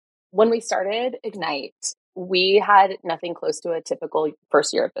When we started Ignite, we had nothing close to a typical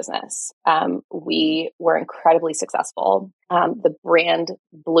first year of business. We were incredibly successful. The brand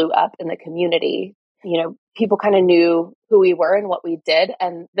blew up in the community. People kind of knew who we were and what we did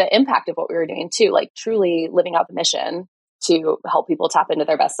and the impact of what we were doing too, like truly living out the mission to help people tap into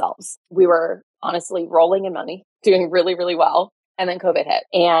their best selves. We were honestly rolling in money, doing really, really well. And then COVID hit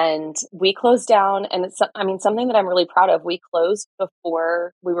and we closed down. And it's, something that I'm really proud of. We closed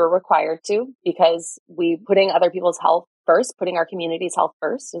before we were required to because putting other people's health first, putting our community's health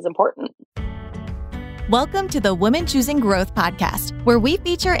first is important. Welcome to the Women Choosing Growth podcast, where we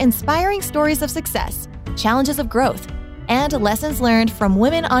feature inspiring stories of success, challenges of growth, and lessons learned from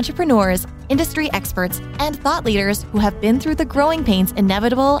women entrepreneurs, industry experts, and thought leaders who have been through the growing pains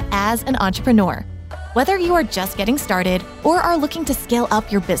inevitable as an entrepreneur. Whether you are just getting started or are looking to scale up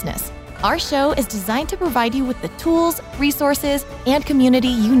your business, our show is designed to provide you with the tools, resources, and community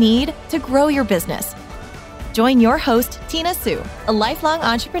you need to grow your business. Join your host, Tina Sue, a lifelong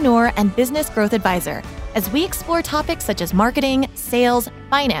entrepreneur and business growth advisor, as we explore topics such as marketing, sales,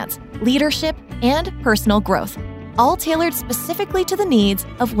 finance, leadership, and personal growth, all tailored specifically to the needs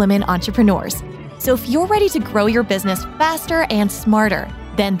of women entrepreneurs. So if you're ready to grow your business faster and smarter,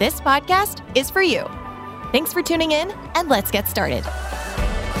 then this podcast is for you. Thanks for tuning in, and let's get started.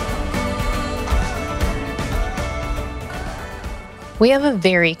 We have a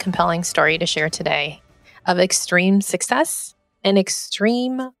very compelling story to share today of extreme success and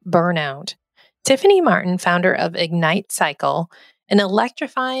extreme burnout. Tiffany Martin, founder of Ignite Cycle, an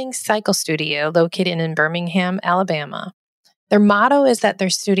electrifying cycle studio located in Birmingham, Alabama. Their motto is that their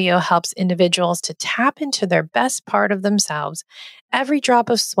studio helps individuals to tap into their best part of themselves. Every drop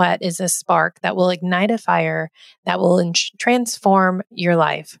of sweat is a spark that will ignite a fire that will transform your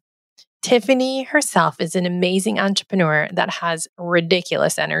life. Tiffany herself is an amazing entrepreneur that has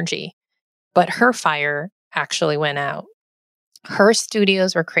ridiculous energy, but her fire actually went out. Her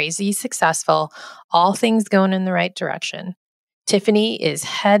studios were crazy successful, all things going in the right direction. Tiffany is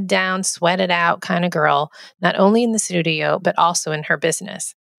head down, sweat it out kind of girl, not only in the studio, but also in her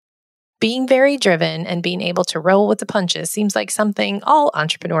business. Being very driven and being able to roll with the punches seems like something all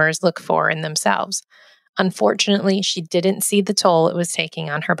entrepreneurs look for in themselves. Unfortunately, she didn't see the toll it was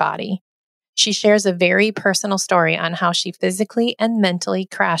taking on her body. She shares a very personal story on how she physically and mentally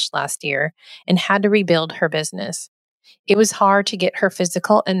crashed last year and had to rebuild her business. It was hard to get her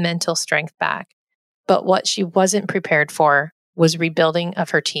physical and mental strength back, but what she wasn't prepared for was rebuilding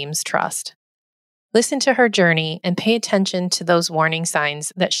of her team's trust. Listen to her journey and pay attention to those warning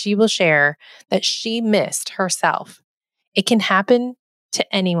signs that she will share that she missed herself. It can happen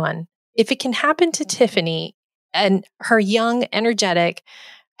to anyone. If it can happen to Tiffany and her young, energetic,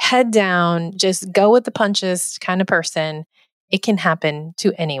 head down, just go with the punches kind of person, it can happen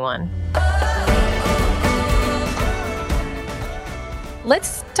to anyone.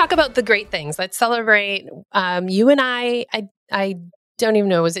 Let's talk about the great things. Let's celebrate. You and I don't even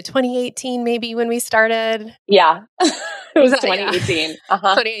know, was it 2018 maybe when we started? Yeah, it was 2018.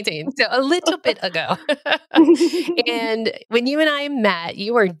 2018, so a little bit ago. And when you and I met,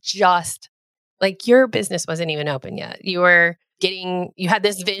 you were just like, your business wasn't even open yet. You had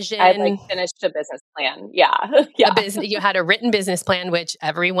this vision. I had finished a business plan. Yeah. You had a written business plan, which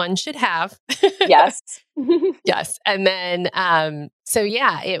everyone should have. Yes. Yes. And then,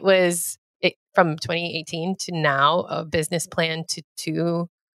 it was from 2018 to now, a business plan to 2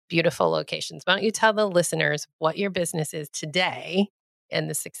 beautiful locations. Why don't you tell the listeners what your business is today and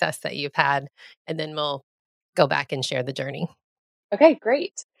the success that you've had, and then we'll go back and share the journey. Okay,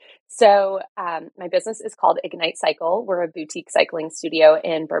 great. So my business is called Ignite Cycle. We're a boutique cycling studio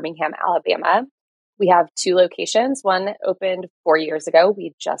in Birmingham, Alabama. We have 2 locations. One opened 4 years ago.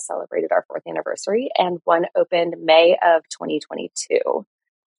 We just celebrated our 4th anniversary, and one opened May of 2022.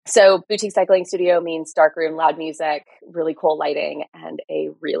 So boutique cycling studio means dark room, loud music, really cool lighting, and a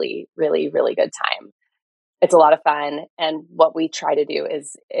really, really, really good time. It's a lot of fun. And what we try to do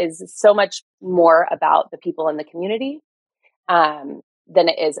is so much more about the people in the community than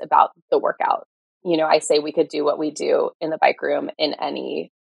it is about the workout. I say we could do what we do in the bike room in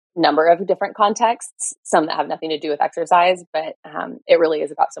any number of different contexts, some that have nothing to do with exercise, but it really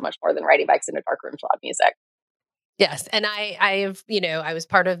is about so much more than riding bikes in a dark room to loud music. Yes. And I was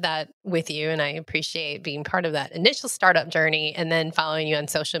part of that with you, and I appreciate being part of that initial startup journey and then following you on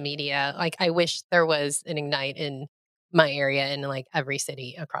social media. Like, I wish there was an Ignite in my area in like every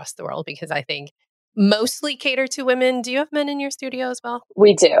city across the world, because I think mostly cater to women. Do you have men in your studio as well?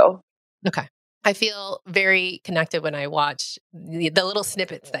 We do. Okay. I feel very connected when I watch the little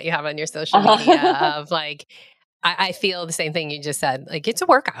snippets that you have on your social media of like, I feel the same thing you just said. Like, it's a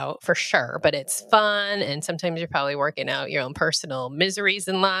workout for sure, but it's fun. And sometimes you're probably working out your own personal miseries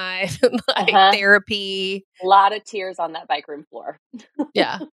in life, like therapy. A lot of tears on that bike room floor.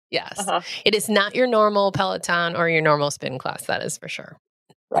 Yeah. Yes. It is not your normal Peloton or your normal spin class. That is for sure.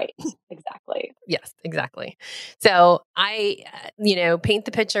 Right. Exactly. Yes, exactly. So I, paint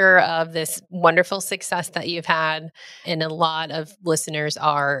the picture of this wonderful success that you've had. And a lot of listeners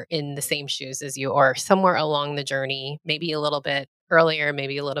are in the same shoes as you or somewhere along the journey, maybe a little bit earlier,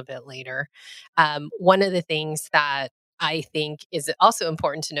 maybe a little bit later. One of the things that I think is also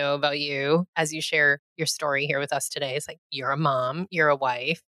important to know about you as you share your story here with us today is like, you're a mom, you're a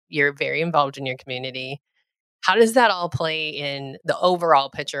wife, you're very involved in your community. How does that all play in the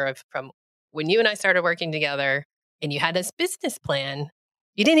overall picture of from when you and I started working together and you had this business plan?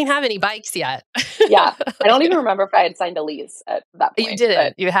 You didn't even have any bikes yet. Yeah. I don't even remember if I had signed a lease at that point. You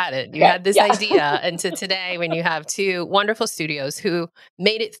didn't. You had it. You had this idea. And to today, when you have two wonderful studios who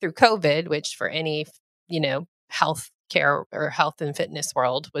made it through COVID, which for any, health care or health and fitness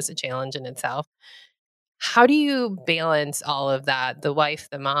world was a challenge in itself. How do you balance all of that? The wife,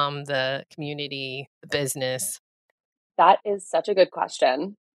 the mom, the community, the business? That is such a good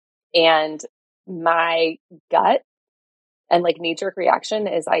question. And my gut and like knee-jerk reaction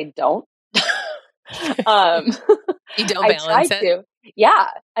is I don't. You don't balance it? Yeah.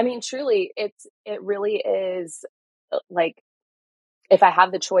 I mean, truly, it really is like if I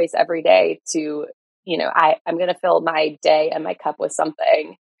have the choice every day to, I'm going to fill my day and my cup with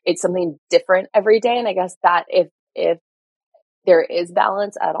something. It's something different every day. And I guess that if there is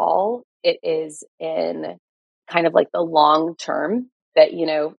balance at all, it is in kind of like the long term that,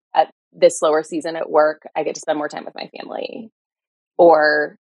 at this slower season at work, I get to spend more time with my family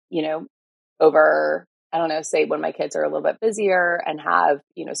or, over, I don't know, say when my kids are a little bit busier and have,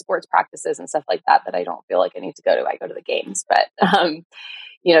 sports practices and stuff like that I don't feel like I need to go to, I go to the games, but,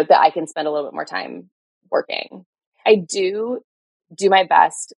 that I can spend a little bit more time working. I do my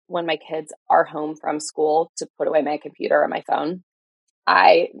best when my kids are home from school to put away my computer or my phone.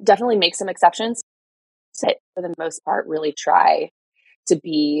 I definitely make some exceptions. So for the most part, really try to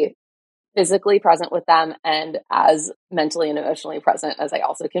be physically present with them and as mentally and emotionally present as I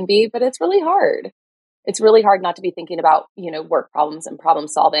also can be. But it's really hard. It's really hard not to be thinking about, work problems and problem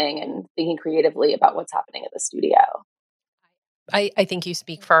solving and thinking creatively about what's happening at the studio. I think you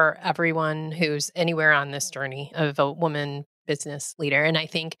speak for everyone who's anywhere on this journey of a woman business leader. And I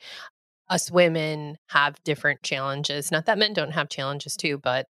think us women have different challenges. Not that men don't have challenges too,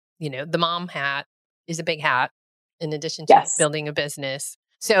 but, the mom hat is a big hat in addition to building a business.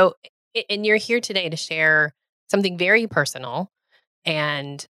 So, and you're here today to share something very personal,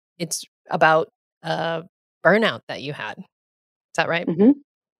 and it's about burnout that you had. Is that right? Mm-hmm.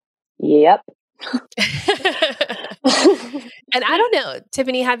 Yep. And I don't know,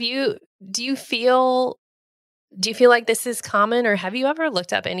 Tiffany, do you feel like this is common, or have you ever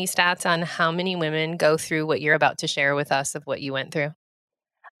looked up any stats on how many women go through what you're about to share with us of what you went through?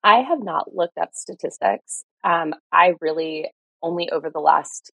 I have not looked up statistics. I really only over the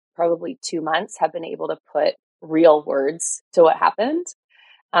last probably 2 months have been able to put real words to what happened.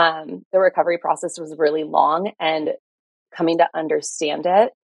 The recovery process was really long, and coming to understand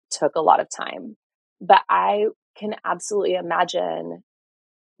it took a lot of time. But I can absolutely imagine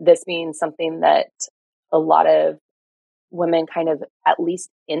this being something that a lot of women kind of at least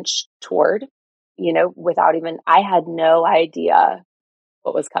inch toward, without even, I had no idea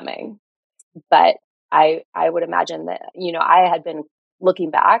what was coming. But I would imagine that, I had been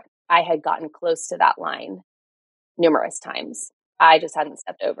looking back, I had gotten close to that line numerous times. I just hadn't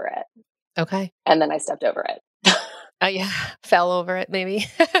stepped over it. Okay. And then I stepped over it. Yeah. Fell over it, maybe.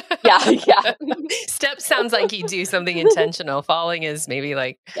 Yeah. Step sounds like you do something intentional. Falling is maybe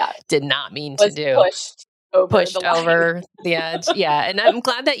like, did not mean to do. Pushed over the edge. Yeah. And I'm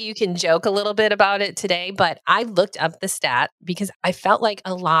glad that you can joke a little bit about it today, but I looked up the stat because I felt like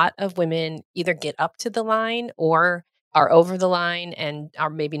a lot of women either get up to the line or are over the line and are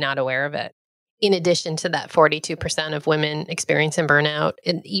maybe not aware of it. In addition to that, 42% of women experiencing burnout,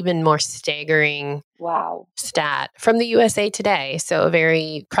 an even more staggering stat from the USA Today, so a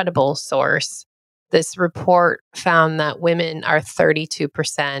very credible source. This report found that women are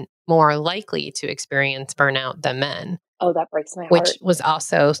 32% more likely to experience burnout than men. Oh, that breaks my heart. Which was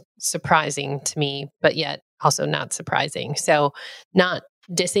also surprising to me, but yet also not surprising. So not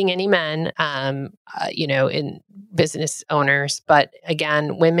dissing any men, in business owners, but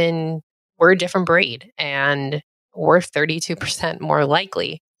again, women, we're a different breed, and we're 32% more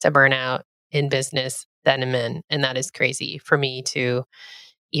likely to burn out in business than men. And that is crazy for me to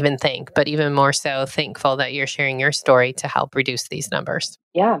even think, but even more so thankful that you're sharing your story to help reduce these numbers.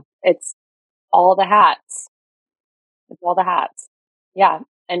 Yeah. It's all the hats. It's all the hats. Yeah.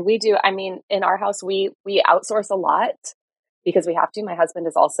 And we do, I mean, in our house, we outsource a lot because we have to. My husband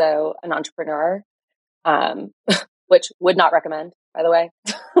is also an entrepreneur, um, which would not recommend, by the way.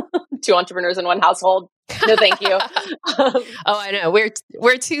 Two entrepreneurs in one household. No, thank you. Oh, I know.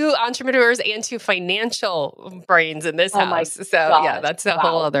 We're two entrepreneurs and two financial brains in this Oh my house. So yeah, gosh. that's a Wow.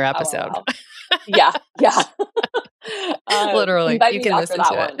 whole other Wow, episode. wow. Yeah. Yeah. Literally, invite you me can back for listen that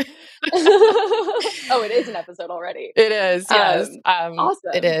to one. it. Oh, it is an episode already. It is, yes.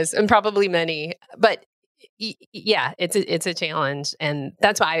 Awesome. It is, and probably many. But yeah, it's a challenge, and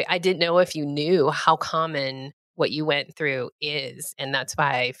that's why I didn't know if you knew how common what you went through is, and that's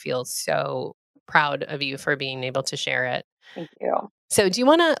why I feel so proud of you for being able to share it. Thank you. So, do you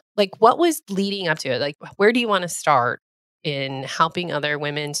want to what was leading up to it? Like, where do you want to start in helping other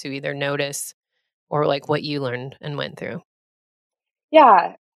women to either notice or what you learned and went through?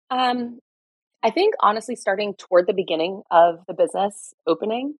 Yeah. I think honestly, starting toward the beginning of the business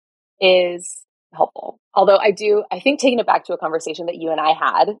opening is helpful. Although I think taking it back to a conversation that you and I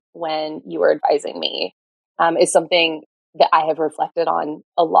had when you were advising me is something that I have reflected on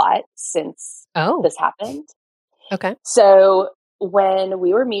a lot since this happened. Okay. So when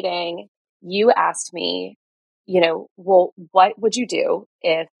we were meeting, you asked me, well, what would you do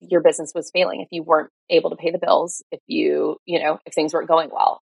if your business was failing, if you weren't able to pay the bills, if if things weren't going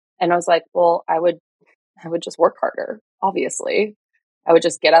well? And I was like, well, I would just work harder. Obviously, I would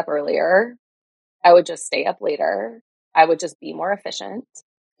just get up earlier. I would just stay up later. I would just be more efficient.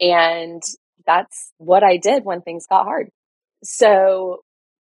 And that's what I did when things got hard. So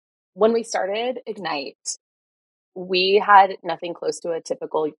when we started Ignite, we had nothing close to a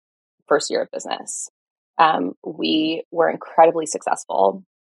typical first year of business. We were incredibly successful.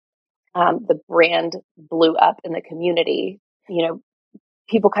 The brand blew up in the community.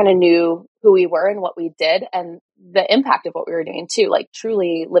 People kind of knew who we were and what we did and the impact of what we were doing too, like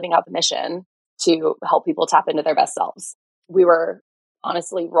truly living out the mission to help people tap into their best selves. We were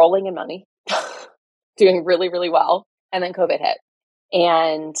honestly rolling in money, doing really, really well. And then COVID hit.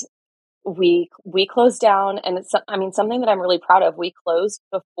 And we closed down, and it's something that I'm really proud of. We closed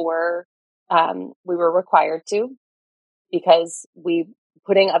before we were required to, because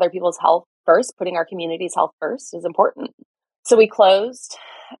putting other people's health first, putting our community's health first is important. So we closed,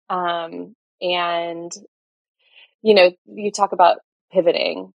 and you talk about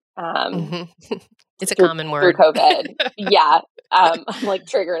pivoting. It's a common word through COVID. Yeah, I'm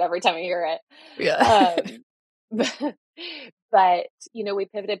triggered every time I hear it. Yeah. But we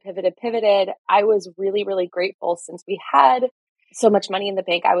pivoted. I was really, really grateful since we had so much money in the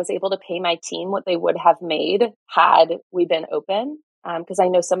bank. I was able to pay my team what they would have made had we been open. Because I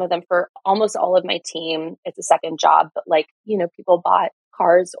know some of them, for almost all of my team, it's a second job, but people bought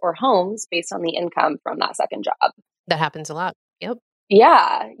cars or homes based on the income from that second job. That happens a lot. Yep.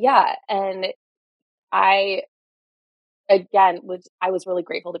 Yeah. Yeah. And I was really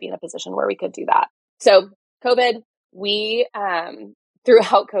grateful to be in a position where we could do that. So COVID, we,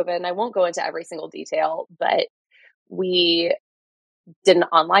 throughout COVID, and I won't go into every single detail, but we did an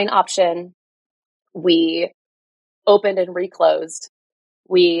online option. We opened and reclosed.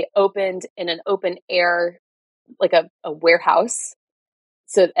 We opened in an open air, like a warehouse.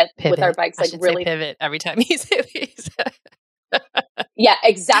 So with our bikes, I should say pivot every time you say these. Yeah,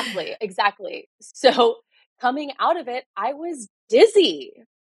 exactly. So coming out of it, I was dizzy.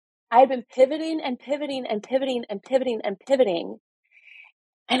 I had been pivoting and pivoting and pivoting and pivoting and pivoting.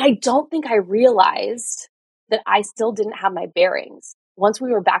 And I don't think I realized that I still didn't have my bearings. Once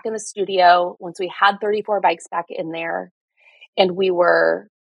we were back in the studio, once we had 34 bikes back in there, and we were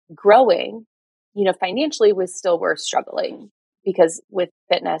growing, financially we still were struggling, because with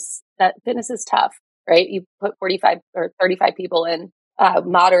fitness is tough, right? You put 45 or 35 people in a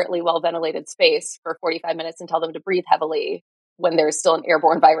moderately well ventilated space for 45 minutes and tell them to breathe heavily when there's still an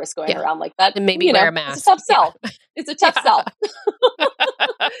airborne virus going around like that. And maybe wear a mask. It's a tough sell. Yeah. It's a tough sell.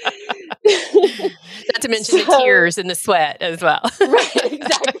 Not to mention the tears and the sweat as well. Right,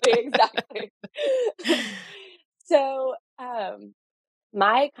 exactly. So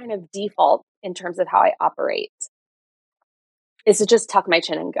my kind of default in terms of how I operate is to just tuck my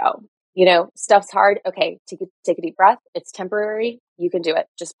chin and go. Stuff's hard. Okay, take a deep breath. It's temporary. You can do it.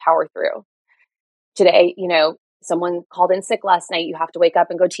 Just power through. Today, someone called in sick last night. You have to wake up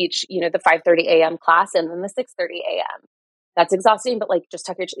and go teach, the 5:30 a.m. class and then the 6:30 a.m. That's exhausting, but just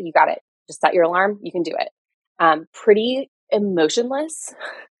tuck your chin. You got it. Just set your alarm. You can do it. Pretty emotionless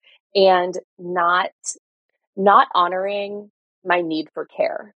and not honoring my need for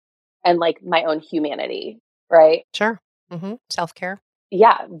care and like my own humanity, right? Sure. Self-care.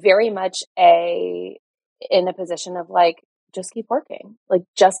 Yeah, very much in a position of like, just keep working, like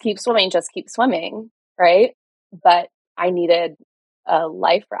just keep swimming, right? But I needed a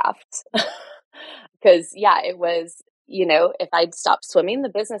life raft because yeah, it was, if I'd stopped swimming, the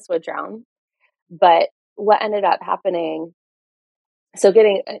business would drown. But what ended up happening, so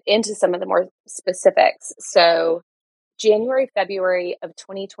getting into some of the more specifics. So January, February of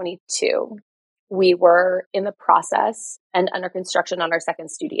 2022, we were in the process and under construction on our second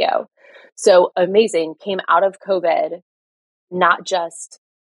studio. So amazing, came out of COVID, not just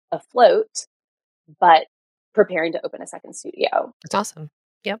afloat, but preparing to open a second studio. That's awesome.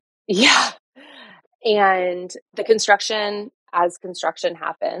 Yep. Yeah. And the construction, as construction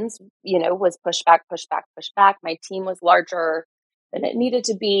happens, was pushed back, pushed back, pushed back. My team was larger than it needed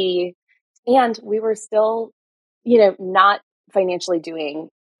to be. And we were still, not financially doing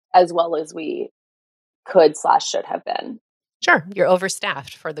as well as we could/should have been. Sure. You're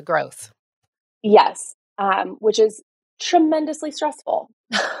overstaffed for the growth. Yes. Which is tremendously stressful.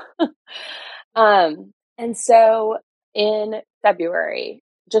 And so in February,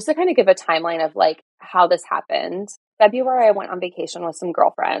 just to kind of give a timeline of like how this happened, February, I went on vacation with some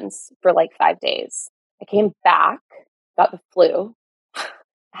girlfriends for like 5 days. I came back, got the flu,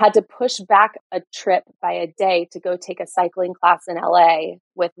 had to push back a trip by a day to go take a cycling class in LA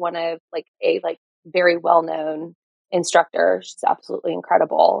with one of a very well-known instructor. She's absolutely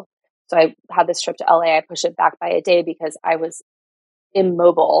incredible. So I had this trip to LA. I pushed it back by a day because I was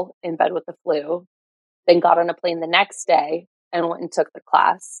immobile in bed with the flu. Then got on a plane the next day and went and took the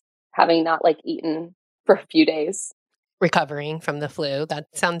class, having not eaten for a few days. Recovering from the flu. That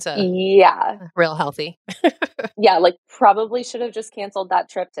sounds real healthy. Yeah, probably should have just canceled that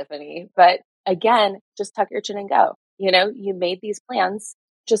trip, Tiffany. But again, just tuck your chin and go. You made these plans,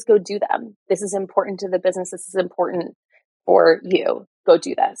 just go do them. This is important to the business. This is important for you. Go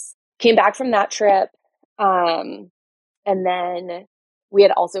do this. Came back from that trip. And then we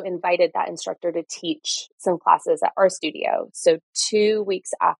had also invited that instructor to teach some classes at our studio. So 2 weeks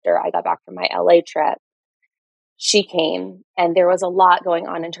after I got back from my LA trip, she came, and there was a lot going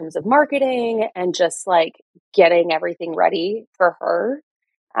on in terms of marketing and just getting everything ready for her.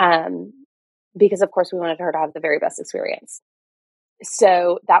 Because of course we wanted her to have the very best experience.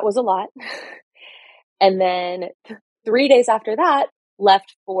 So that was a lot. And then 3 days after that,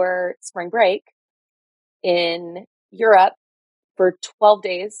 left for spring break in Europe for 12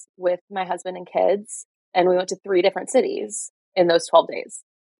 days with my husband and kids. And we went to 3 different cities in those 12 days.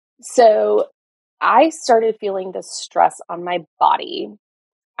 So I started feeling the stress on my body,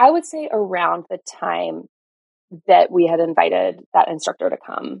 I would say around the time that we had invited that instructor to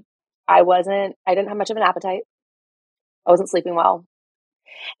come. I didn't have much of an appetite. I wasn't sleeping well,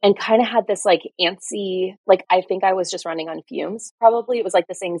 and kind of had this antsy, I think I was just running on fumes. Probably it was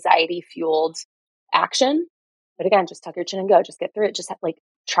this anxiety fueled action. But again, just tuck your chin and go, just get through it. Just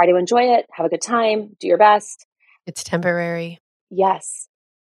try to enjoy it, have a good time, do your best. It's temporary. Yes.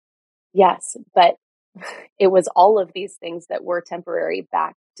 But it was all of these things that were temporary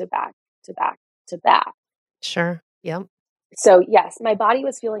back to back to back to back. Sure. Yep. So yes, my body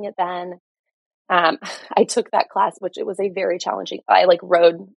was feeling it then. I took that class, which it was a very challenging. I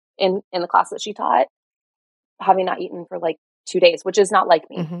rode in the class that she taught, having not eaten for 2 days, which is not like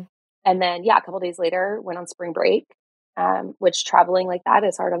me. Mm-hmm. And then a couple days later, went on spring break, which traveling like that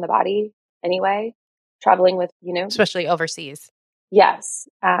is hard on the body anyway. Traveling with especially overseas. Yes,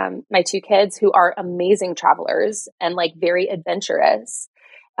 my 2 kids who are amazing travelers and very adventurous,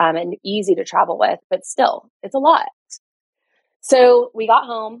 and easy to travel with, but still, it's a lot. So we got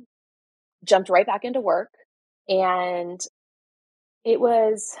home, jumped right back into work, and it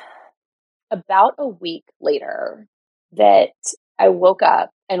was about a week later that I woke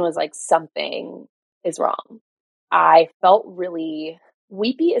up and was like, something is wrong. I felt really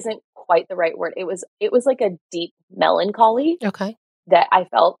weepy isn't quite the right word. It was like a deep melancholy. Okay. That I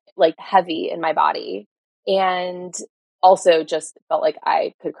felt heavy in my body, and also just felt like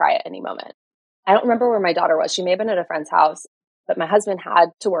I could cry at any moment. I don't remember where my daughter was. She may have been at a friend's house, but my husband had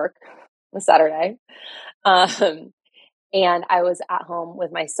to work on Saturday. And I was at home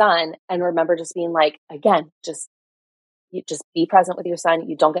with my son, and remember just being again, just be present with your son.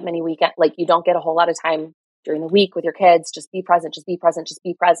 You don't get many weekend, you don't get a whole lot of time during the week with your kids. Just be present, just be present, just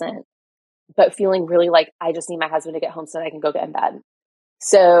be present. But feeling really I just need my husband to get home so that I can go get in bed.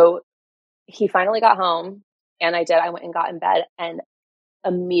 So he finally got home, and I did. I went and got in bed and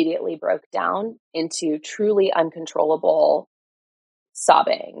immediately broke down into truly uncontrollable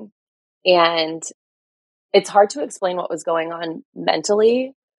sobbing. And it's hard to explain what was going on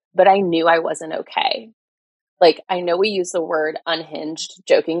mentally, but I knew I wasn't okay. Like, I know we use the word unhinged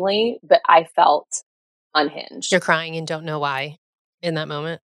jokingly, but I felt unhinged. You're crying and don't know why in that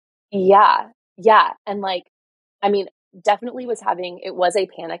moment. Yeah. Yeah. And like, I mean, definitely it was a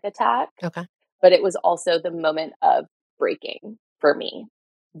panic attack, Okay. but it was also the moment of breaking for me,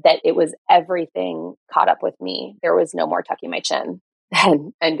 that it was everything caught up with me. There was no more tucking my chin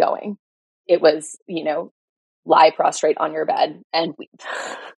and going. It was, lie prostrate on your bed and weep.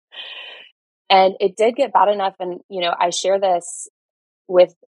 And it did get bad enough. And, I share this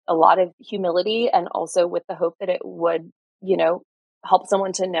with a lot of humility and also with the hope that it would, help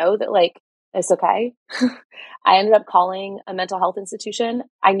someone to know that, like, it's okay. I ended up calling a mental health institution.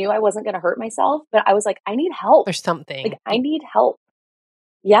 I knew I wasn't going to hurt myself, but I was like, I need help. There's something. Like, I need help.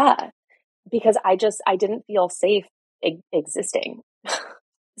 Yeah. Because I didn't feel safe existing.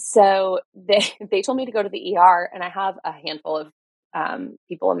 So they told me to go to the ER, and I have a handful of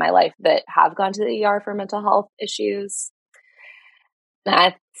people in my life that have gone to the ER for mental health issues. And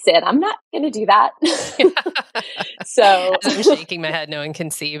I said, I'm not going to do that. So as I'm shaking my head, no one can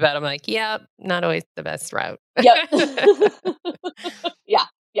see, but I'm like, yeah, not always the best route. Yep. Yeah.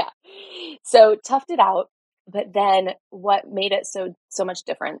 So toughed it out. But then what made it so much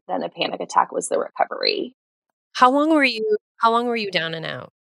different than a panic attack was the recovery. How long were you down and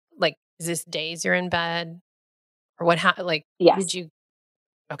out? Like, is this days you're in bed? Or what Yes.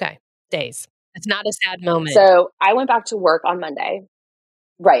 Okay, days. It's not a sad moment. So I went back to work on Monday.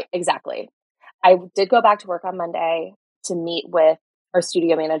 Right, exactly. I did go back to work on Monday to meet with our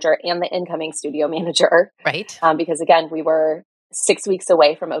studio manager and the incoming studio manager. Right. Because again, we were 6 weeks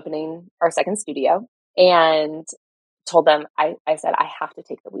away from opening our second studio, and told them, I said, I have to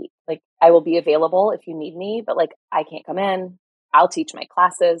take the week. Like, I will be available if you need me, but like, I can't come in. I'll teach my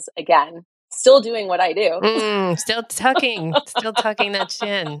classes again, still doing what I do. Still tucking that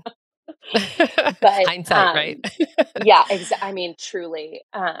chin. But hindsight, right? Yeah, I mean, truly.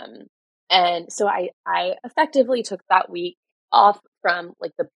 And so I effectively took that week off from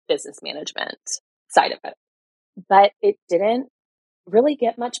like the business management side of it, but it didn't really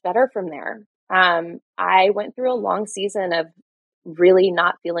get much better from there. I went through a long season of really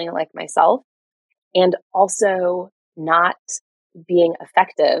not feeling like myself, and also not being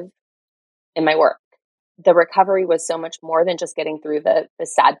effective in my work. The recovery was so much more than just getting through the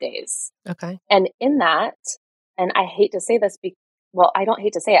sad days. Okay. And in that, and I hate to say this, I don't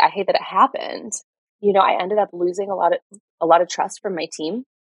hate to say it, I hate that it happened. I ended up losing a lot of trust from my team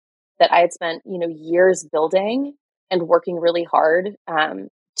that I had spent, years building and working really hard to,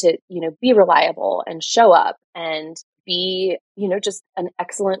 be reliable and show up and be, just an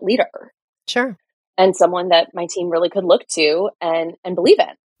excellent leader. Sure. And someone that my team really could look to and believe in.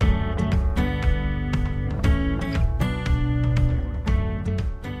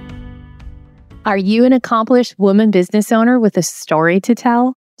 Are you an accomplished woman business owner with a story to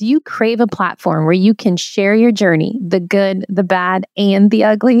tell? Do you crave a platform where you can share your journey, the good, the bad, and the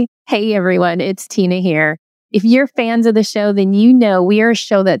ugly? Hey everyone, it's Tina here. If you're fans of the show, then you know we are a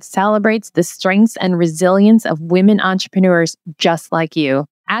show that celebrates the strengths and resilience of women entrepreneurs just like you.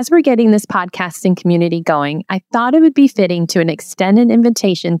 As we're getting this podcasting community going, I thought it would be fitting to extend an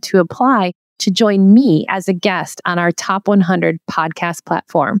invitation to apply to join me as a guest on our top 100 podcast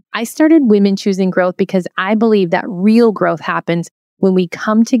platform. I started Women Choosing Growth because I believe that real growth happens when we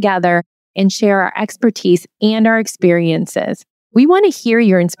come together and share our expertise and our experiences. We want to hear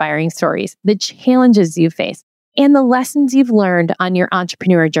your inspiring stories, the challenges you face, and the lessons you've learned on your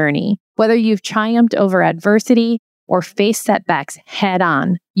entrepreneur journey. Whether you've triumphed over adversity or faced setbacks head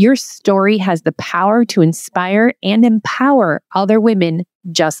on, your story has the power to inspire and empower other women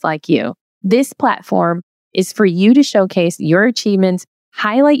just like you. This platform is for you to showcase your achievements,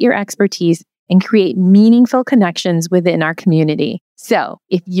 highlight your expertise, and create meaningful connections within our community. So,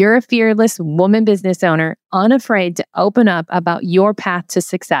 if you're a fearless woman business owner, unafraid to open up about your path to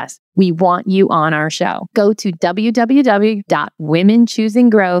success, we want you on our show. Go to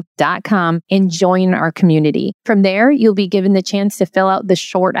www.womenchoosinggrowth.com and join our community. From there, you'll be given the chance to fill out the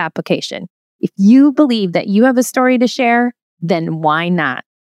short application. If you believe that you have a story to share, then why not?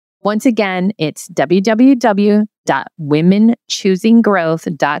 Once again, it's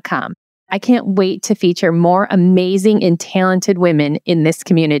www.womenchoosinggrowth.com. I can't wait to feature more amazing and talented women in this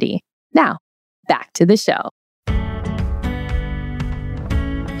community. Now, back to the show.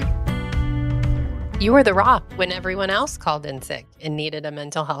 You were the rock when everyone else called in sick and needed a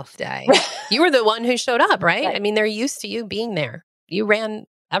mental health day. You were the one who showed up, right? I mean, they're used to you being there. You ran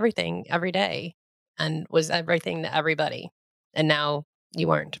everything every day and was everything to everybody. And now you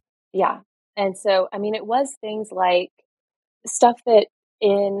weren't. Yeah. And so, I mean, it was things like stuff that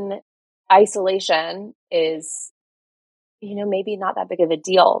in isolation is, maybe not that big of a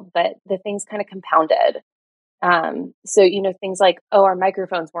deal, but the things kind of compounded. So, things like, oh, our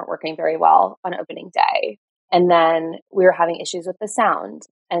microphones weren't working very well on opening day. And then we were having issues with the sound.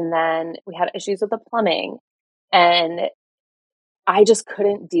 And then we had issues with the plumbing. And I just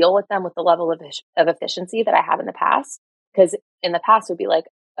couldn't deal with them with the level of efficiency that I had in the past. Because in the past would be like,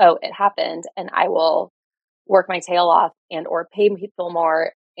 oh, it happened, and I will work my tail off and or pay people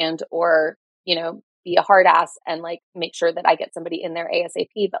more and or, be a hard ass and like make sure that I get somebody in there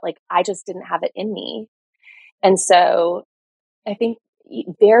ASAP. But like, I just didn't have it in me. And so I think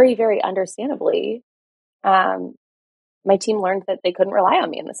very, very understandably, my team learned that they couldn't rely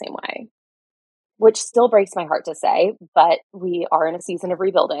on me in the same way, which still breaks my heart to say, but we are in a season of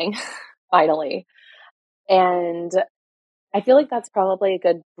rebuilding finally. And I feel like that's probably a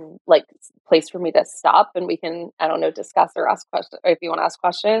good like place for me to stop, and we can, I don't know, discuss or ask questions, or if you want to ask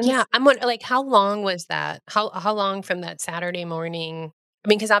questions. Yeah, I'm wondering, like, how long was that? How long from that Saturday morning? I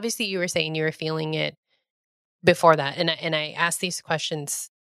mean, because obviously you were saying you were feeling it before that, and I asked these questions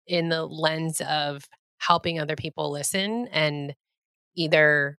in the lens of helping other people listen and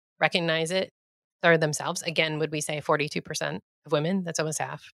either recognize it or themselves. Again, would we say 42% of women? That's almost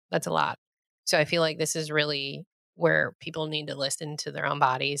half. That's a lot. So I feel like this is really where people need to listen to their own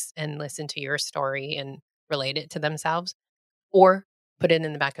bodies and listen to your story and relate it to themselves, or put it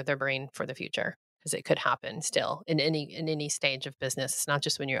in the back of their brain for the future, because it could happen still in any stage of business. It's not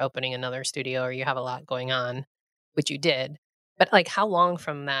just when you're opening another studio or you have a lot going on, which you did, but like how long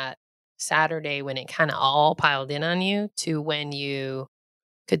from that Saturday when it kind of all piled in on you to when you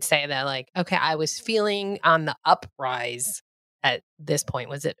could say that, like, okay, I was feeling on the uprise at this point?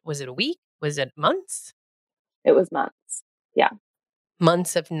 Was it a week? Was it months? It was months. Yeah.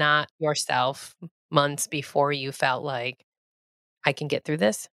 Months of not yourself, months before you felt like I can get through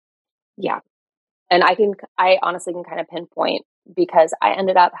this? Yeah. And I honestly can kind of pinpoint, because I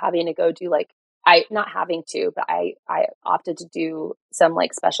ended up having to go do like, not having to, but I opted to do some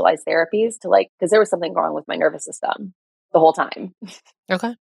like specialized therapies to like, because there was something wrong with my nervous system the whole time.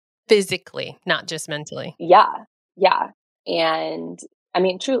 Okay. Physically, not just mentally. Yeah. Yeah. And I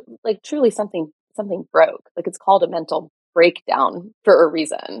mean, truly something broke. Like, it's called a mental breakdown for a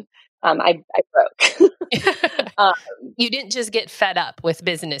reason. I broke. um, You didn't just get fed up with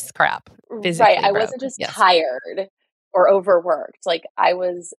business crap. right. Physically I broke. wasn't just Yes. tired or overworked. Like, I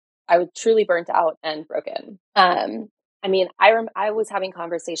was truly burnt out and broken. I mean, I was having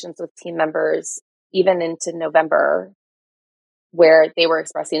conversations with team members even into November where they were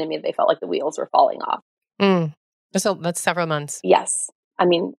expressing to me that they felt like the wheels were falling off. So that's several months. Yes. I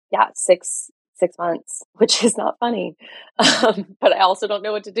mean, yeah, 6 months, which is not funny. But I also don't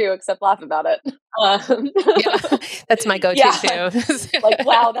know what to do except laugh about it. Yeah, that's my go-to yeah. too. Like,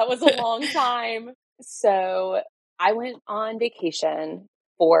 wow, that was a long time. So I went on vacation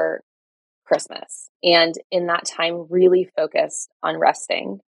for Christmas, and in that time really focused on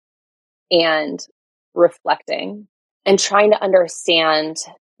resting and reflecting and trying to understand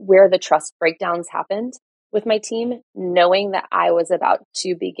where the trust breakdowns happened with my team, knowing that I was about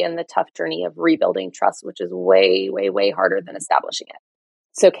to begin the tough journey of rebuilding trust, which is way, way, way harder than establishing it.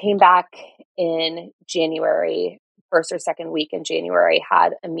 So came back in January, first or second week in January,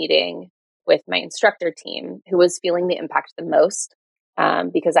 had a meeting with my instructor team who was feeling the impact the most,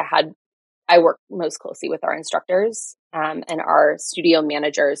 because I work most closely with our instructors, and our studio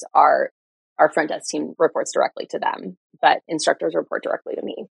managers are our front desk team reports directly to them, but instructors report directly to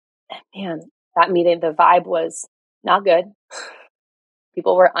me. And man, that meeting, the vibe was not good.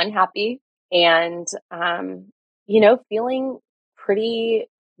 People were unhappy and, feeling pretty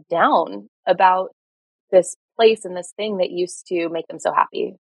down about this place and this thing that used to make them so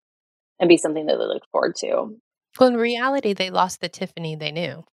happy and be something that they looked forward to. Well, in reality, they lost the Tiffany they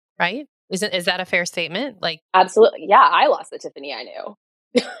knew, right? Is that a fair statement? Like, absolutely. Yeah. I lost the Tiffany I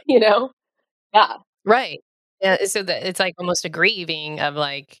knew, Yeah. right. Yeah, so that it's like almost a grieving of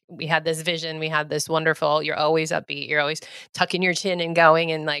like, we had this vision, we had this wonderful, you're always upbeat, you're always tucking your chin and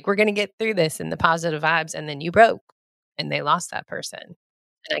going and like, we're going to get through this and the positive vibes. And then you broke and they lost that person.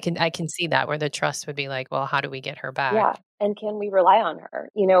 And I can see that where the trust would be like, well, how do we get her back? Yeah. And can we rely on her?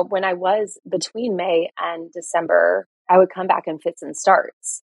 When I was between May and December, I would come back in fits and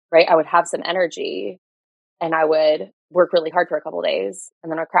starts, right? I would have some energy and I would work really hard for a couple of days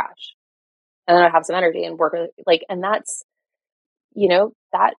and then I'd crash. And then I'd have some energy and work like, and that's,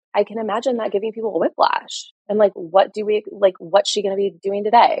 that I can imagine that giving people a whiplash. And like, what's she going to be doing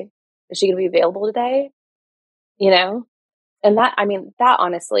today? Is she going to be available today? And that, I mean, that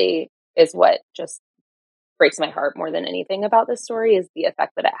honestly, is what just breaks my heart more than anything about this story, is the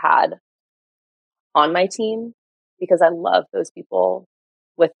effect that it had on my team, because I love those people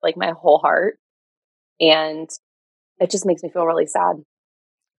with like my whole heart. And it just makes me feel really sad.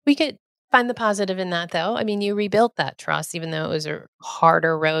 We could find the positive in that, though. I mean, you rebuilt that trust, even though it was a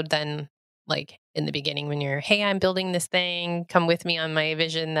harder road than like in the beginning when you're, hey, I'm building this thing. Come with me on my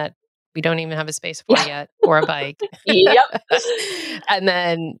vision that we don't even have a space for yet, or a bike. Yep. And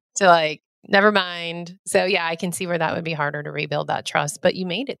then to like, never mind. So yeah, I can see where that would be harder to rebuild that trust, but you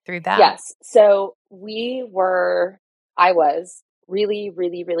made it through that. Yes. So I was really,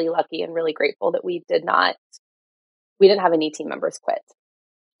 really, really lucky and really grateful that we didn't have any team members quit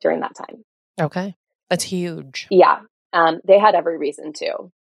during that time. Okay. That's huge. Yeah. They had every reason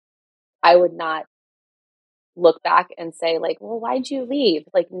to. I would not look back and say like, well, why'd you leave?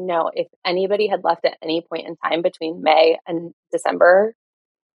 Like, no, if anybody had left at any point in time between May and December,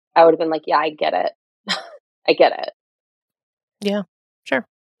 I would have been like, yeah, I get it. I get it. Yeah, sure.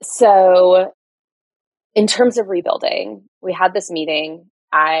 So in terms of rebuilding, we had this meeting.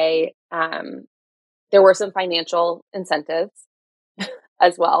 There were some financial incentives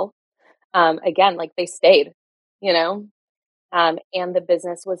as well. Again, like they stayed, and the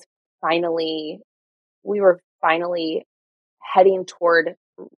business was we were finally heading toward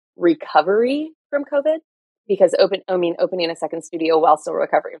recovery from COVID, because opening a second studio while still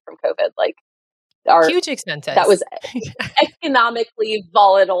recovering from COVID, like huge expenses. That was economically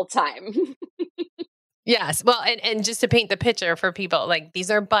volatile time. Yes. Well, and just to paint the picture for people, like these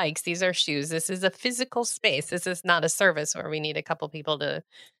are bikes, these are shoes. This is a physical space. This is not a service where we need a couple people to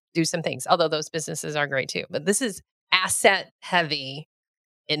do some things, although those businesses are great too. But this is asset heavy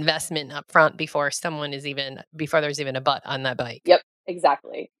investment up front before there's even a butt on that bike. Yep.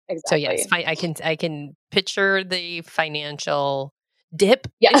 Exactly. So yes, I can picture the financial dip,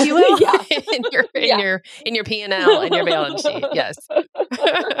 yeah. if you will, yeah. in your P&L and your balance sheet. Yes.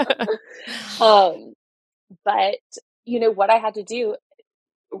 But what I had to do,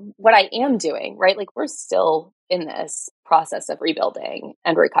 what I am doing, right? Like we're still in this process of rebuilding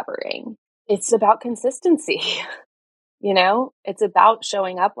and recovering. It's about consistency. It's about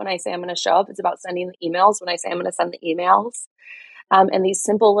showing up when I say I'm going to show up. It's about sending the emails when I say I'm going to send the emails. And these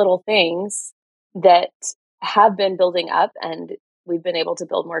simple little things that have been building up, and we've been able to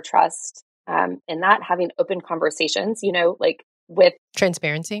build more trust in that, having open conversations, like with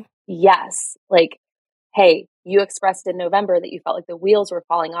transparency. Yes. Like, hey, you expressed in November that you felt like the wheels were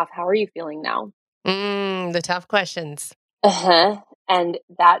falling off. How are you feeling now? The tough questions. And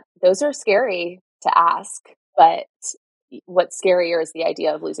those are scary to ask, but what's scarier is the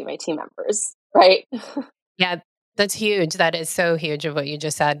idea of losing my team members, right? Yeah, that's huge. That is so huge of what you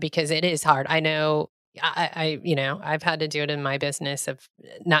just said, because it is hard. I know I've had to do it in my business, of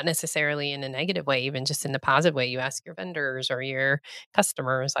not necessarily in a negative way, even just in a positive way. You ask your vendors or your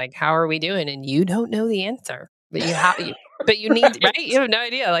customers, like, how are we doing? And you don't know the answer, but you need, right? You have no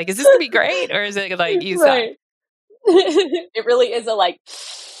idea. Like, is this gonna be great? Or is it like you suck? It really is a like,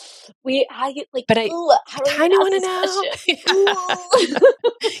 but I kind of want to know.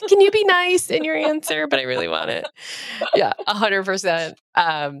 Can you be nice in your answer? But I really want it. Yeah, 100%.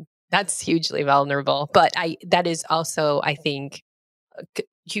 That's hugely vulnerable. But that is also, I think,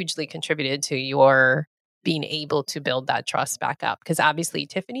 hugely contributed to your being able to build that trust back up. Because obviously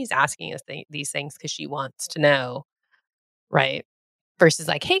Tiffany's asking us these things because she wants to know, right? Versus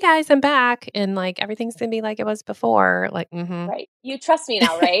like, hey guys, I'm back, and like everything's gonna be like it was before. Like, right. You trust me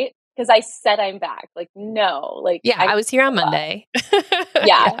now, right? Because I said I'm back. Like, no, like I was here on Monday.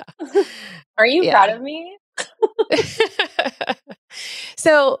 Yeah. Are you proud of me?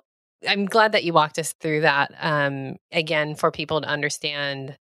 So I'm glad that you walked us through that. Again, for people to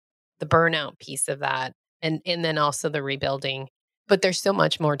understand the burnout piece of that, and then also the rebuilding. But there's so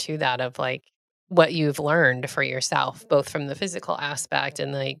much more to that, of like what you've learned for yourself, both from the physical aspect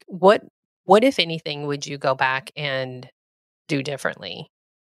and like what if anything would you go back and do differently,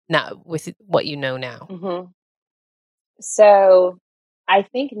 not with what you know now? Mm-hmm. So I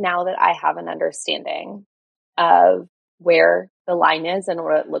think now that I have an understanding of where the line is and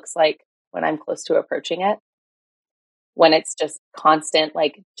what it looks like when I'm close to approaching it, when it's just constant,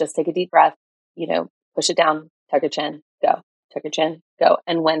 like just take a deep breath, push it down, tuck your chin, go, tuck your chin, go.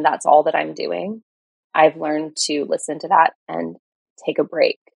 And when that's all that I'm doing, I've learned to listen to that and take a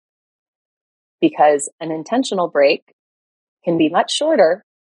break, because an intentional break can be much shorter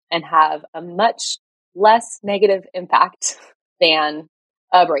and have a much less negative impact than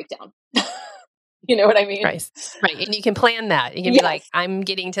a breakdown. You know what I mean? Right. And you can plan that. You can be like, I'm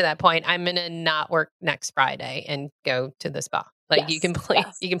getting to that point. I'm going to not work next Friday and go to the spa. Like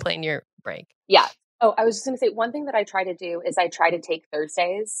Yes. you can plan your break. Yeah. Oh, I was just going to say one thing that I try to do is I try to take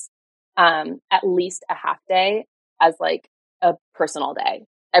Thursdays, at least a half day as like a personal day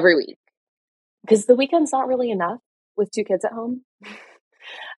every week because the weekend's not really enough with 2 kids at home.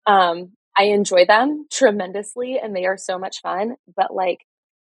 I enjoy them tremendously and they are so much fun, but like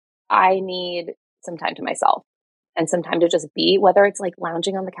I need some time to myself and some time to just be, whether it's like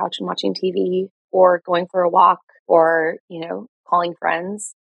lounging on the couch and watching TV or going for a walk or, calling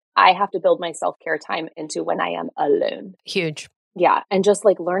friends. I have to build my self-care time into when I am alone. Huge. Yeah. And just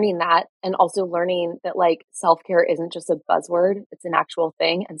like learning that and also learning that like self-care isn't just a buzzword, it's an actual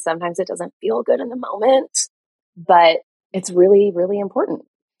thing. And sometimes it doesn't feel good in the moment, but it's really, really important.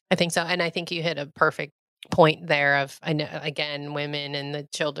 I think so. And I think you hit a perfect point there of, I know, again, women and the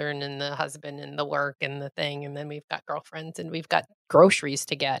children and the husband and the work and the thing. And then we've got girlfriends and we've got groceries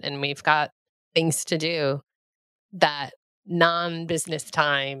to get and we've got things to do that non-business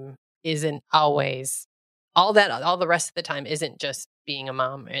time isn't always all the rest of the time isn't just being a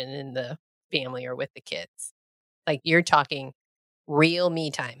mom and in the family or with the kids. Like you're talking real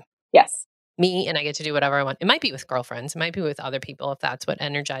me time. Yes. Me, and I get to do whatever I want. It might be with girlfriends, it might be with other people if that's what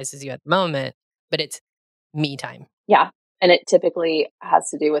energizes you at the moment, but it's me time. Yeah. And it typically has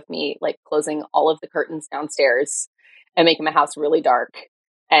to do with me like closing all of the curtains downstairs and making my house really dark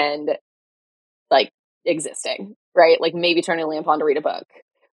and like existing, right? Like maybe turning a lamp on to read a book.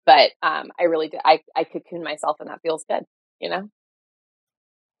 But I really do. I cocoon myself and that feels good,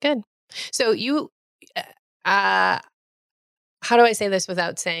 Good. So you, how do I say this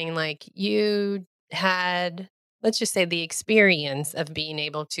without saying like you had, let's just say the experience of being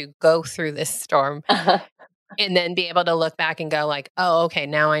able to go through this storm and then be able to look back and go like, oh, okay,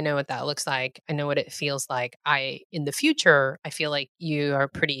 now I know what that looks like. I know what it feels like. In the future, I feel like you are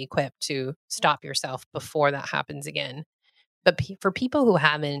pretty equipped to stop yourself before that happens again. But for people who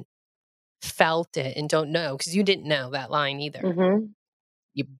haven't felt it and don't know, because you didn't know that line either,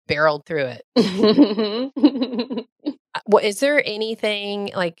 you barreled through it. What is there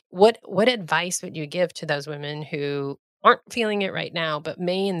anything like what advice would you give to those women who aren't feeling it right now, but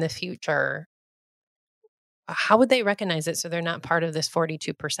may in the future? How would they recognize it so they're not part of this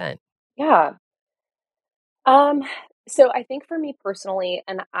 42%? Yeah. So I think for me personally,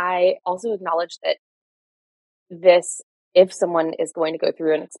 and I also acknowledge that this, if someone is going to go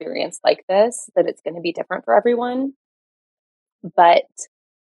through an experience like this, that it's going to be different for everyone. But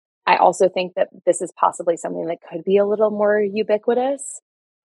I also think that this is possibly something that could be a little more ubiquitous.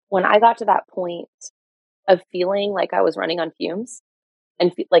 When I got to that point of feeling like I was running on fumes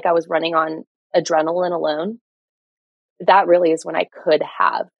and like I was running on adrenaline alone, that really is when I could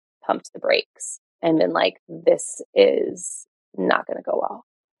have pumped the brakes and been like, this is not going to go well.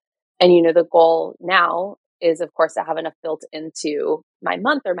 And, the goal now is, of course, to have enough built into my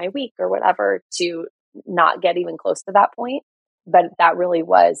month or my week or whatever to not get even close to that point. But that really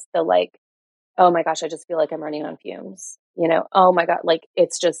was the like, oh my gosh, I just feel like I'm running on fumes. Oh my God, like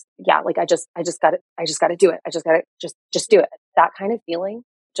it's just, yeah, like I just got to do it. I just got to just do it. That kind of feeling,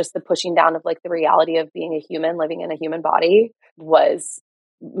 just the pushing down of like the reality of being a human living in a human body was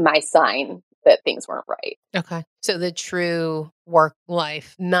my sign that things weren't right. Okay. So the true work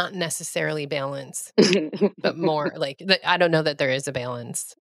life, not necessarily balance, but more like, I don't know that there is a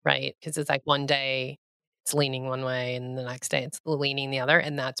balance, right? Because it's like one day it's leaning one way and the next day it's leaning the other,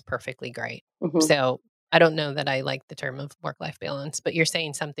 and that's perfectly great. So I don't know that I like the term of work-life balance, but you're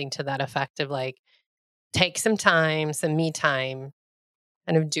saying something to that effect of like, take some time, some me time,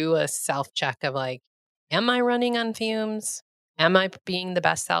 kind of do a self-check of like, am I running on fumes? Am I being the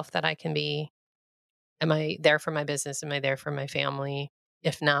best self that I can be? Am I there for my business? Am I there for my family?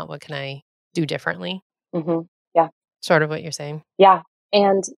 If not, what can I do differently? Yeah. Sort of what you're saying. Yeah.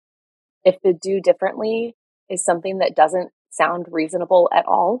 And if the do differently is something that doesn't sound reasonable at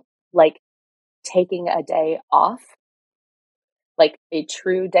all, like taking a day off, like a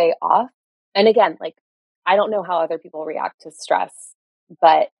true day off. And again, like, I don't know how other people react to stress,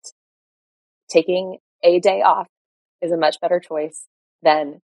 but taking a day off is a much better choice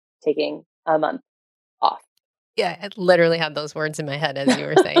than taking a month off. Yeah, I literally had those words in my head as you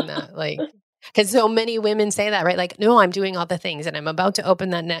were saying that. Like, because so many women say that, right? Like, no, I'm doing all the things and I'm about to open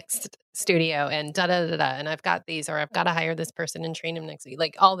that next studio and da da da da. And I've got these, or I've got to hire this person and train him next week,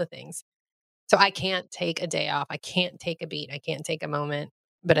 like all the things. So I can't take a day off. I can't take a beat. I can't take a moment.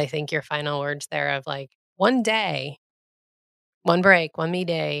 But I think your final words there of like one day, one break, one me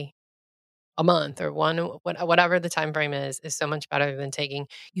day, a month, or whatever the time frame is so much better than taking.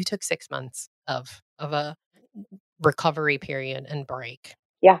 You took 6 months of a recovery period and break.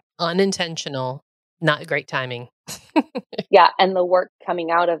 Yeah. Unintentional, Not great timing. Yeah. And the work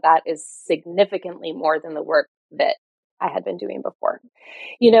coming out of that is significantly more than the work that I had been doing before.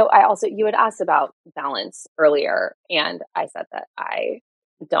 You had asked about balance earlier, and I said that I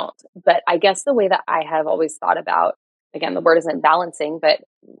don't. But I guess the way that I have always thought about, again, the word isn't balancing, but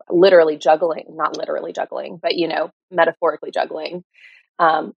literally juggling, not literally juggling, but, metaphorically juggling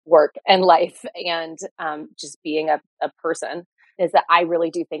work and life and just being a person, is that I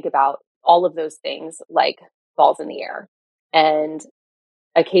really do think about all of those things like balls in the air. And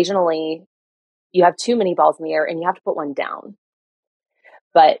occasionally you have too many balls in the air and you have to put one down.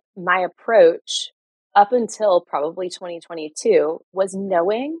 But my approach up until probably 2022 was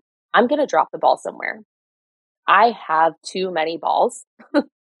knowing I'm going to drop the ball somewhere. I have too many balls.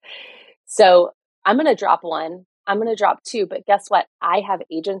 So I'm going to drop one. I'm going to drop two. But guess what? I have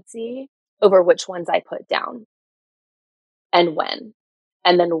agency over which ones I put down and when.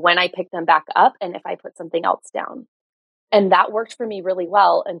 And then when I pick them back up and if I put something else down. And that worked for me really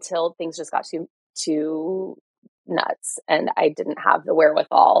well until things just got too nuts. And I didn't have the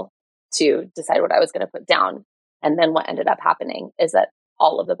wherewithal to decide what I was going to put down. And then what ended up happening is that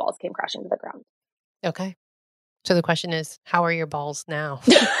all of the balls came crashing to the ground. Okay. So the question is, how are your balls now?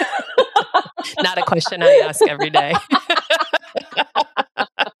 Not a question I ask every day.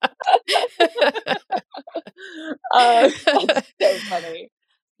 That's so funny.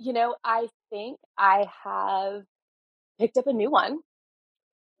 I think I have picked up a new one,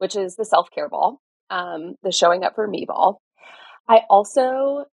 which is the self-care ball, the showing up for me ball. I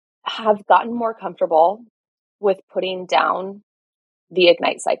also have gotten more comfortable with putting down the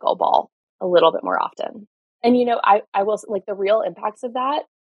Ignite Cycle ball a little bit more often. And, I will, like, the real impacts of that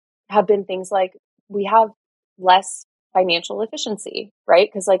have been things like we have less financial efficiency, right?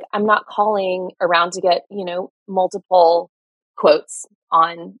 Because, like, I'm not calling around to get, multiple quotes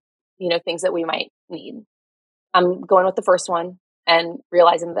on, things that we might need. I'm going with the first one and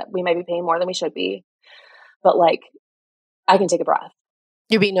realizing that we might be paying more than we should be. But, like, I can take a breath.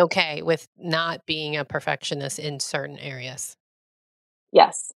 You're being okay with not being a perfectionist in certain areas.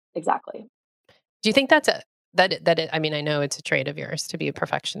 Yes, exactly. Do you think that's I mean, I know it's a trait of yours to be a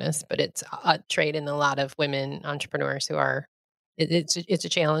perfectionist, but it's a trait in a lot of women entrepreneurs who are, it's a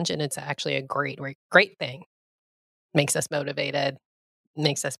challenge, and it's actually a great thing. Makes us motivated,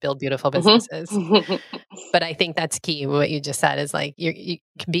 makes us build beautiful businesses. Mm-hmm. But I think that's key. What you just said is like, you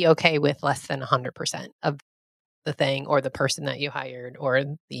can be okay with less than 100% of the thing or the person that you hired or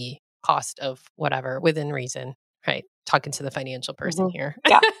the cost of whatever within reason, right? Talking to the financial person here.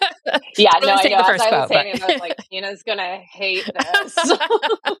 Yeah. Yeah, no, I know. The As first I was quote, saying it, I was like, Tina's going to hate this.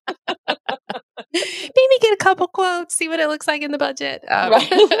 Maybe get a couple quotes, see what it looks like in the budget. Right.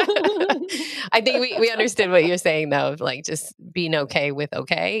 I think we understood what you're saying, though, of like just being okay with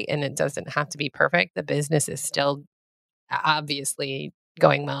okay, and it doesn't have to be perfect. The business is still obviously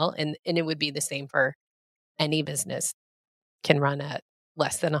going well, and it would be the same for any business. Can run at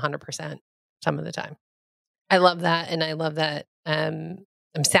less than 100% some of the time. I love that, and I love that.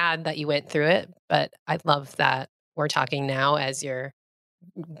 I'm sad that you went through it, but I love that we're talking now as you're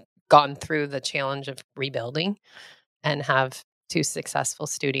gone through the challenge of rebuilding and have 2 successful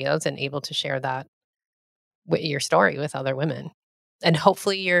studios and able to share that with your story with other women. And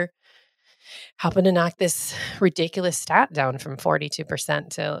hopefully you're helping to knock this ridiculous stat down from 42%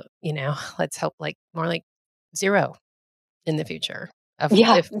 to, let's hope like more like 0 in the future. If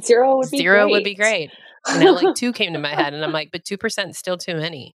 0 would be zero great. would be great. Now like 2 came to my head and I'm like, but 2% is still too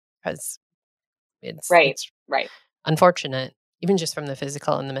many because it's right. unfortunate, even just from the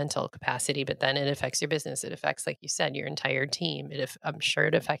physical and the mental capacity, but then it affects your business. It affects, like you said, your entire team. I'm sure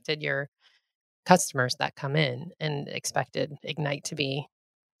it affected your customers that come in and expected Ignite to be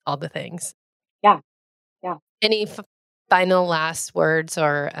all the things. Yeah. Any final last words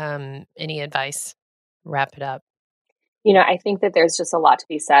or any advice? Wrap it up. I think that there's just a lot to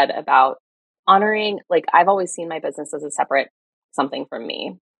be said about honoring, like, I've always seen my business as a separate something from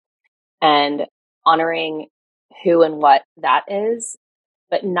me, and honoring who and what that is,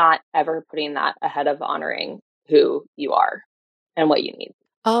 but not ever putting that ahead of honoring who you are and what you need.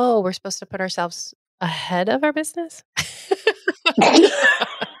 Oh, we're supposed to put ourselves ahead of our business?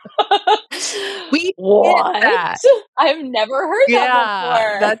 We what? That. I've never heard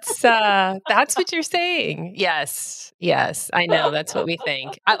that before. That's what you're saying. Yes, I know. That's what we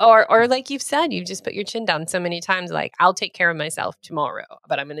think. Or like you've said, you've just put your chin down so many times. Like, I'll take care of myself tomorrow,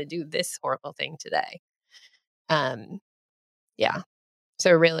 but I'm going to do this horrible thing today. Yeah.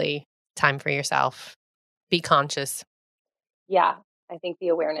 So really, time for yourself. Be conscious. Yeah, I think the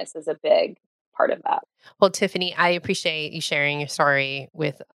awareness is a big part of that. Well, Tiffany, I appreciate you sharing your story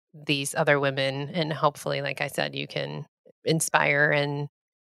with these other women. And hopefully, like I said, you can inspire and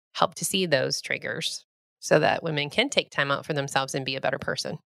help to see those triggers so that women can take time out for themselves and be a better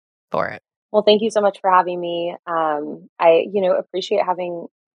person for it. Well, thank you so much for having me. I, appreciate having,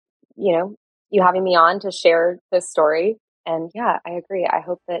 you having me on to share this story. And yeah, I agree. I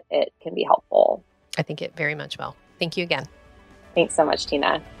hope that it can be helpful. I think it very much will. Thank you again. Thanks so much,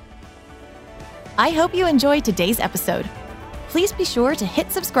 Tina. I hope you enjoyed today's episode. Please be sure to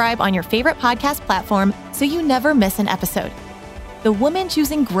hit subscribe on your favorite podcast platform so you never miss an episode. The Women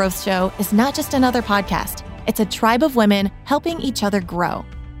Choosing Growth Show is not just another podcast. It's a tribe of women helping each other grow.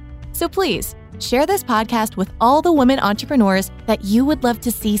 So please, share this podcast with all the women entrepreneurs that you would love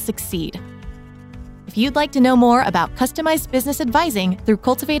to see succeed. If you'd like to know more about customized business advising through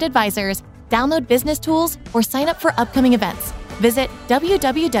Cultivate Advisors, download business tools, or sign up for upcoming events, visit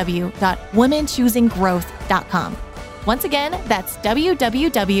www.womenchoosinggrowth.com. Once again, that's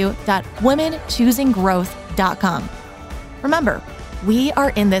www.womenchoosinggrowth.com. Remember, we are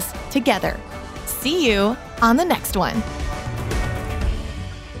in this together. See you on the next one.